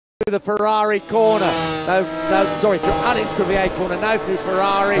the Ferrari corner. Sorry, through Alex Crivier corner, now through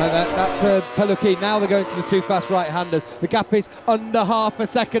Ferrari. That's Pelucchi. Now they're going to the two fast right-handers. The gap is under half a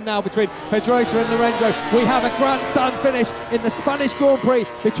second now between Pedrosa and Lorenzo. We have a grandstand finish in the Spanish Grand Prix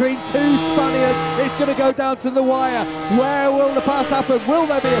between two Spaniards. It's going to go down to the wire. Where will the pass happen? Will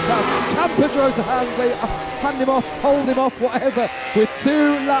there be a pass? Can Pedrosa hand him off, hold him off, whatever? With 2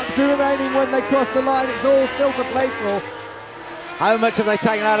 laps remaining when they cross the line, it's all still to play for. How much have they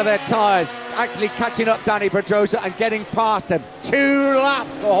taken out of their tyres? Actually catching up Dani Pedrosa and getting past him. 2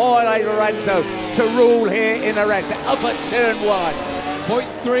 laps for Jorge Lorenzo to rule here in the race. They're up at turn 1.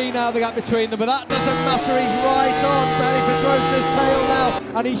 0.3 now the gap between them, but that doesn't matter. He's right on Dani Pedrosa's tail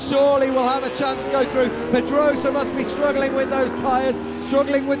now, and he surely will have a chance to go through. Pedrosa must be struggling with those tyres,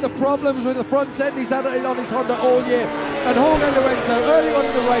 struggling with the problems with the front end he's had on his Honda all year. And Jorge Lorenzo, early on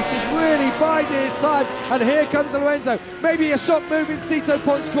in the race, is really biding his time, and here comes Lorenzo. Maybe a shock move in Sito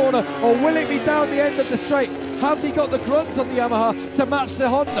Pon's corner, or will it be down the end of the straight? Has he got the grunts on the Yamaha to match the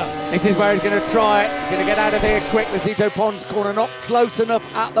Honda? This is where he's going to try it. Going to get out of here quick. The Sito Pon's corner not close enough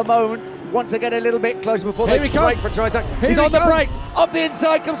at the moment. Wants to get a little bit closer before they break for Pedrosa. He's on the brakes. Up the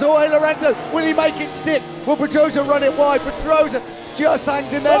inside comes Jorge Lorenzo. Will he make it stick? Will Pedrosa run it wide? Pedrosa just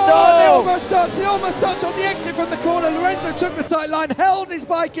hangs in there. Oh, he almost touched on the exit from the corner. Lorenzo took the tight line, held his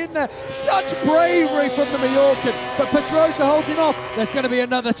bike in there. Such bravery from the Mallorcan, but Pedrosa holds him off. There's going to be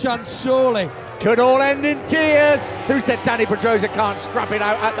another chance, surely. Could all end in tears. Who said Dani Pedrosa can't scrap it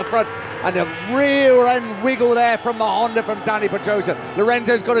out at the front? And a rear end wiggle there from the Honda from Dani Pedrosa.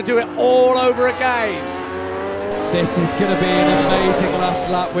 Lorenzo's got to do it all over again. This is going to be an amazing last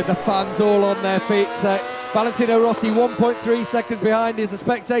lap with the fans all on their feet. Valentino Rossi 1.3 seconds behind is a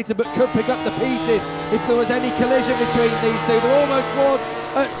spectator, but could pick up the pieces if there was any collision between these two. There almost was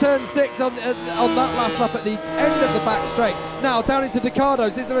at turn 6 on that last lap at the end of the back straight. Now down into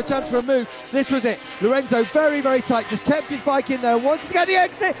Ducados. Is there a chance for a move? This was it. Lorenzo very, very tight, just kept his bike in there, wanted to get the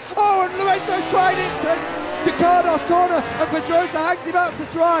exit. Oh, and Lorenzo's tried it. That's Ducados corner, and Pedrosa hangs him out to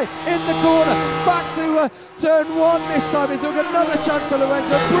dry in the corner. Back to turn 1 this time. Is there another chance for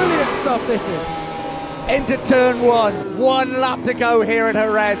Lorenzo? Brilliant stuff this is. Into turn 1, 1 lap to go here at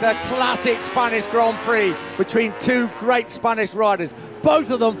Jerez, a classic Spanish Grand Prix between 2 great Spanish riders,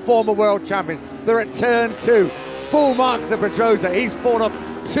 both of them former world champions. They're at turn 2, full marks to Pedrosa. He's fought off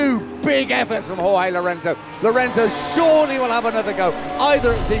 2 big efforts from Jorge Lorenzo. Lorenzo surely will have another go,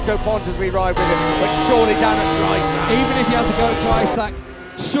 either at Sito Pons as we ride with him, but surely down at Drysack. Even if he has to go at Drysack,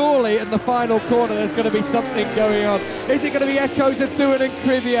 surely in the final corner there's going to be something going on. Is it going to be echoes of Doohan and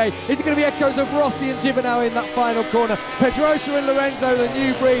Crivier? Is it going to be echoes of Rossi and Gibernau in that final corner? Pedrosa and Lorenzo, the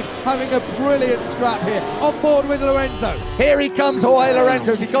new breed, having a brilliant scrap here. On board with Lorenzo. Here he comes, Jorge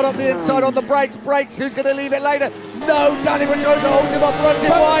Lorenzo. He got up the inside on the brakes. Who's going to leave it later? No, Dani Pedrosa holds him up, runs it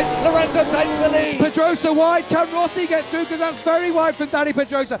wide. Lorenzo takes the lead. Pedrosa wide. Can Rossi get through? Because that's very wide from Dani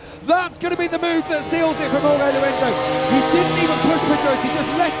Pedrosa. That's going to be the move that seals it from Jorge Lorenzo. He didn't even push Pedrosa. He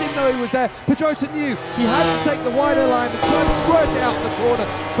just let him know he was there. Pedrosa knew he had to take the wider line and try and squirt it out the corner,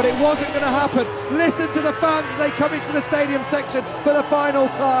 but it wasn't going to happen. Listen to the fans as they come into the stadium section for the final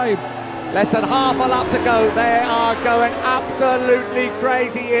time. Less than half a lap to go. They are going absolutely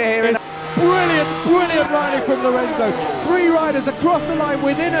crazy here. Brilliant riding from Lorenzo. 3 riders across the line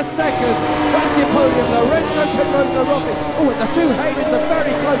within a second. That's your podium. Lorenzo, Pedrosa, Rossi. Oh, and the 2 Haydens are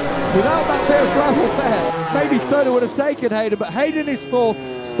very close. Without that bit of gravel there, maybe Stoner would have taken Hayden, but Hayden is 4th,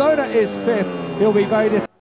 Stoner is 5th. He'll be very disappointed.